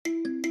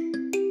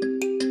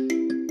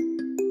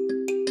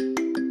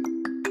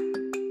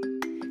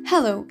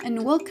Hello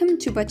and welcome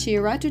to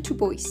Bachillerato to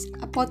Boys,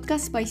 a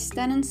podcast by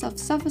students of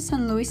Safa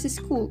San Luis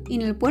School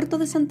in El Puerto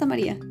de Santa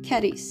Maria,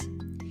 Cadiz.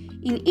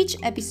 In each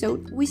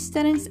episode, we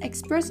students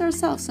express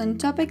ourselves on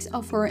topics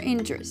of our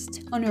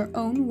interest on our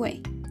own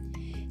way.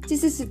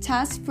 This is a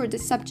task for the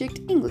subject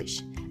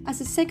English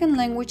as a second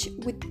language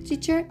with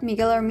teacher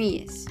Miguel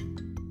Armilles.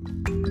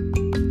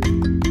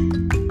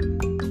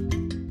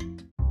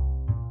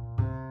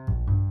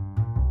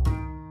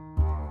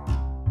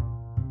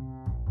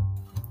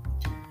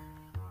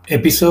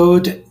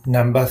 Episode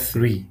number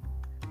 3,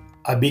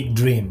 A Big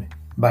Dream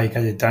by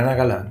Cayetana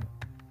Galan.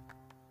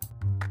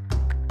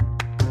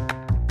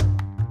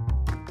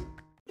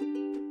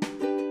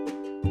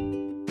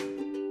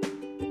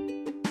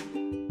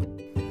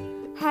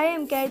 Hi,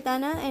 I'm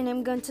Cayetana and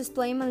I'm going to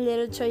explain my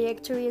little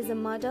trajectory as a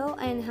model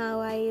and how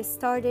I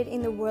started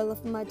in the world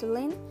of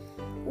modeling.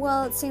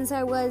 Well, since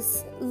I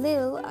was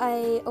little,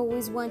 I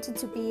always wanted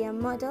to be a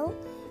model.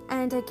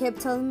 And I kept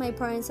telling my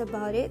parents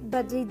about it,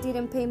 but they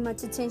didn't pay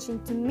much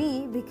attention to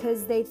me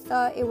because they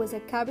thought it was a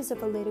caprice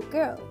of a little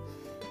girl.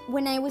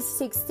 When I was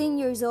 16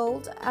 years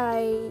old,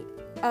 I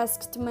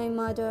asked my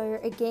mother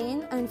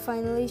again, and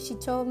finally she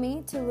told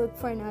me to look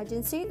for an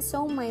agency,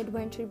 so my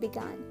adventure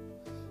began.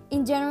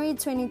 In January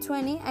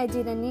 2020, I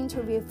did an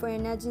interview for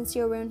an agency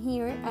around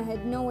here. I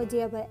had no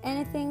idea about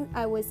anything.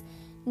 I was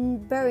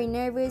very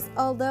nervous,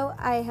 although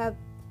I have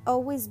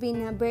always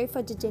been a very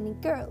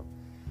photogenic girl.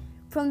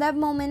 From that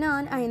moment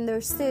on, I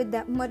understood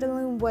that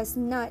modeling was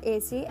not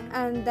easy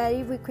and that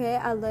it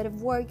required a lot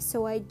of work,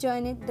 so I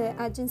joined the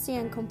agency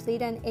and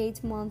completed an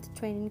 8-month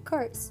training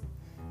course.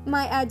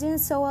 My agent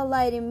saw a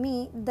light in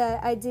me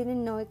that I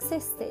didn't know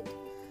existed.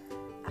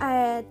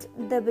 At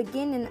the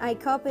beginning, I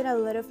copied a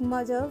lot of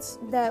models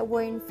that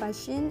were in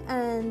fashion,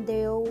 and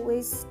they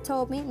always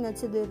told me not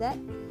to do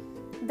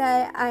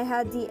that I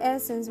had the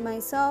essence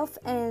myself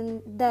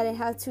and that I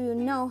had to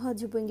know how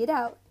to bring it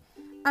out.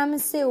 I'm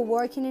still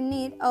working on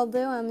it,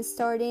 although I'm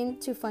starting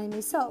to find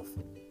myself.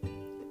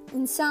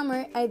 In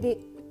summer, I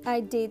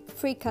did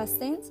 3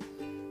 castings.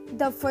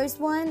 The first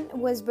one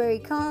was very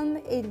calm.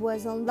 It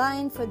was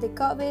online for the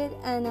COVID,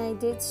 and I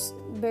did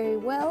very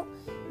well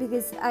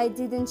because I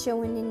didn't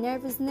show any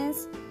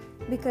nervousness,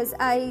 because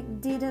I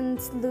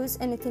didn't lose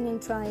anything in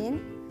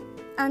trying.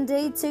 And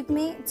they took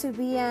me to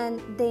be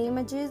the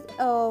images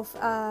of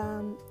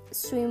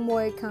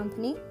swimwear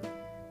company.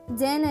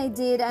 Then I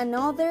did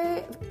another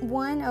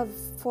one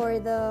for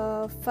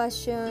the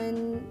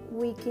Fashion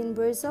Week in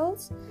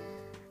Brussels.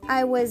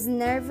 I was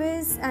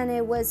nervous and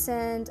I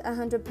wasn't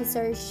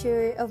 100%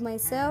 sure of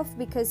myself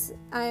because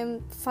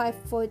I'm 5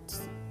 foot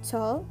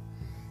tall.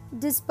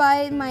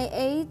 Despite my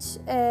age,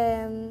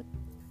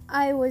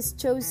 I was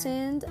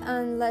chosen,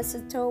 and last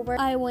October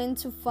I went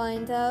to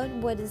find out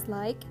what it's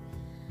like.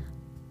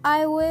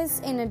 I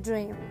was in a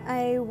dream.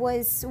 I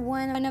was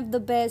one of the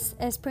best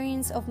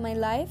experiences of my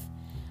life.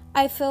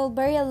 I feel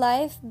very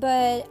alive,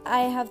 but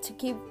I have to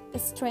keep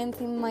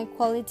strengthening my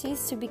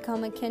qualities to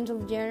become a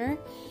Kendall Jenner,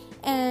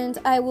 and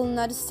I will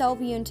not stop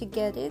beyond to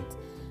get it.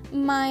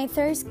 My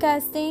third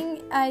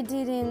casting I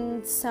did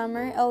in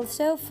summer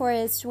also for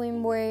a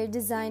swimwear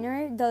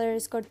designer,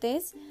 Dolores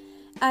Cortez.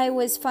 I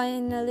was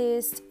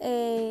finalist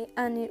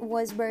and it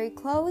was very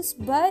close,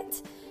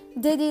 but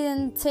they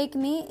didn't take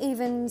me.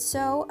 Even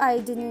so, I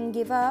didn't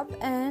give up,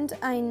 and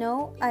I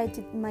know I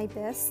did my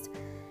best.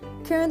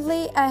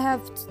 Currently, I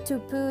have to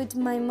put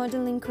my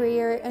modeling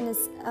career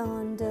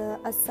on the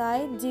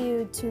aside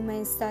due to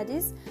my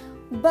studies,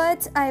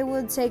 but I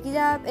will take it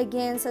up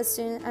again as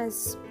soon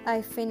as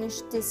I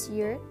finish this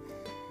year.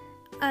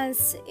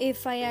 As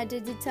if I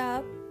added it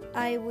up,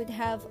 I would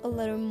have a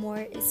little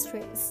more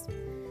stress.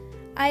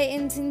 I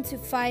intend to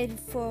fight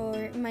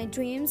for my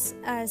dreams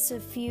as a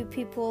few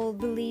people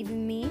believe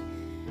in me,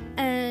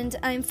 and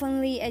I'm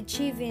finally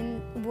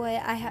achieving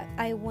what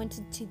I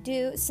wanted to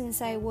do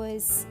since I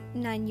was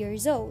 9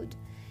 years old.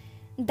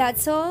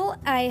 That's all.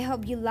 I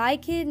hope you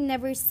like it.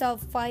 Never stop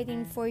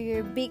fighting for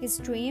your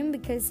biggest dream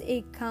because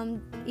it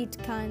can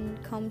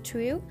come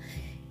true.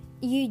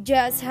 You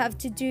just have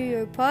to do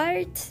your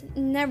part.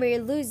 Never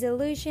lose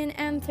illusion,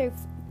 and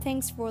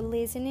thanks for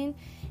listening,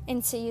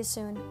 and see you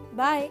soon.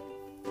 Bye.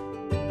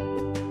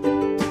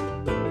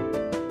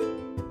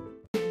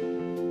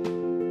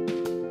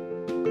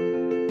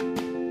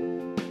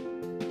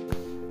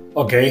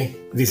 Okay,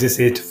 this is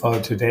it for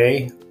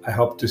today. I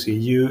hope to see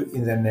you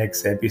in the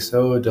next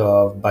episode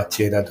of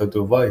Bachillerato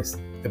to Voice,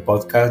 the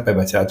podcast by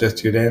Bachillerato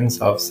students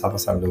of Safa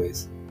San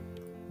Luis.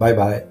 Bye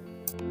bye.